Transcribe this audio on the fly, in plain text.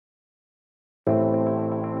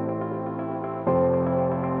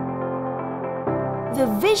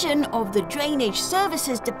The vision of the Drainage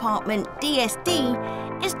Services Department,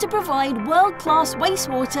 DSD, is to provide world-class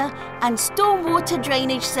wastewater and stormwater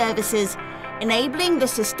drainage services, enabling the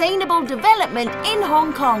sustainable development in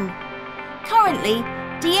Hong Kong. Currently,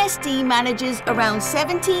 DSD manages around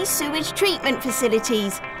 70 sewage treatment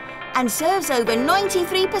facilities and serves over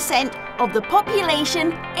 93% of the population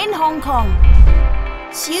in Hong Kong.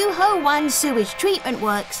 Siu Ho Wan Sewage Treatment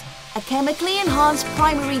Works, a chemically enhanced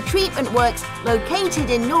primary treatment works located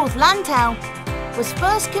in North Lantau, was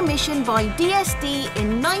first commissioned by DSD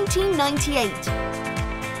in 1998.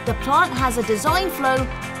 The plant has a design flow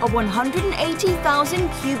of 180,000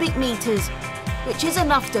 cubic meters, which is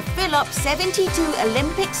enough to fill up 72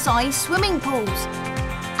 Olympic-sized swimming pools.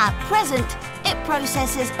 At present, it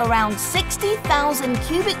processes around 60,000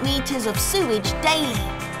 cubic meters of sewage daily,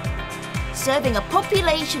 serving a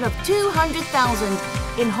population of 200,000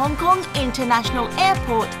 in Hong Kong International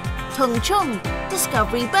Airport, Tung Chung,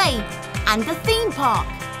 Discovery Bay, and the theme park.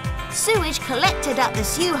 Sewage collected at the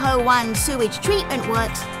Siu Ho Wan Sewage Treatment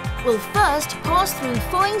Works will first pass through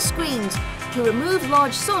fine screens to remove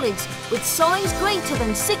large solids with size greater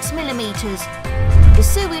than 6 millimeters. The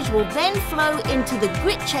sewage will then flow into the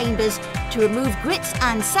grit chambers to remove grits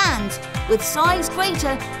and sands with size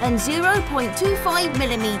greater than 0.25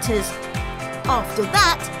 millimeters. After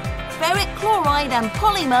that, ferric chloride and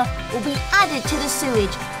polymer will be added to the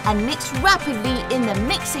sewage and mixed rapidly in the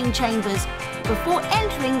mixing chambers before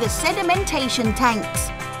entering the sedimentation tanks.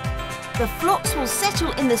 The flocks will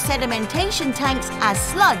settle in the sedimentation tanks as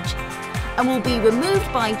sludge and will be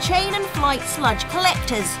removed by chain and flight sludge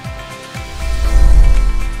collectors.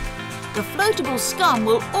 The floatable scum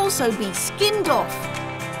will also be skimmed off.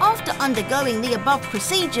 After undergoing the above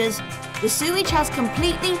procedures, the sewage has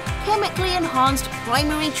completely chemically enhanced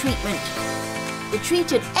primary treatment. The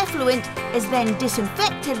treated effluent is then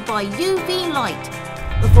disinfected by UV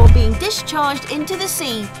light before being discharged into the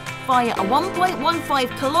sea via a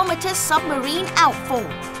 1.15 kilometer submarine outfall.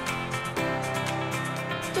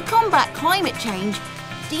 To combat climate change,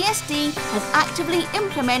 DSD has actively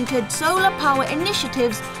implemented solar power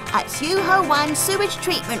initiatives at Siu Ho Wan Sewage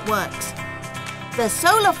Treatment Works. The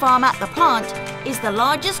solar farm at the plant is the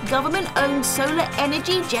largest government-owned solar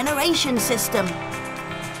energy generation system.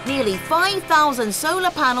 Nearly 5,000 solar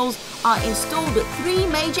panels are installed at 3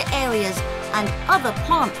 major areas and other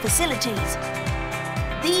plant facilities.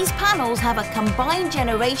 These panels have a combined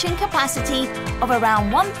generation capacity of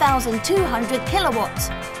around 1,200 kilowatts,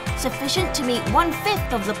 sufficient to meet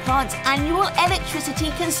 1/5 of the plant's annual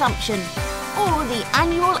electricity consumption, or the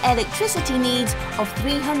annual electricity needs of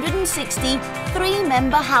 360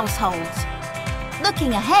 three-member households.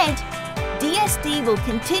 Looking ahead, DSD will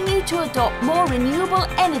continue to adopt more renewable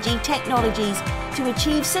energy technologies to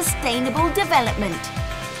achieve sustainable development.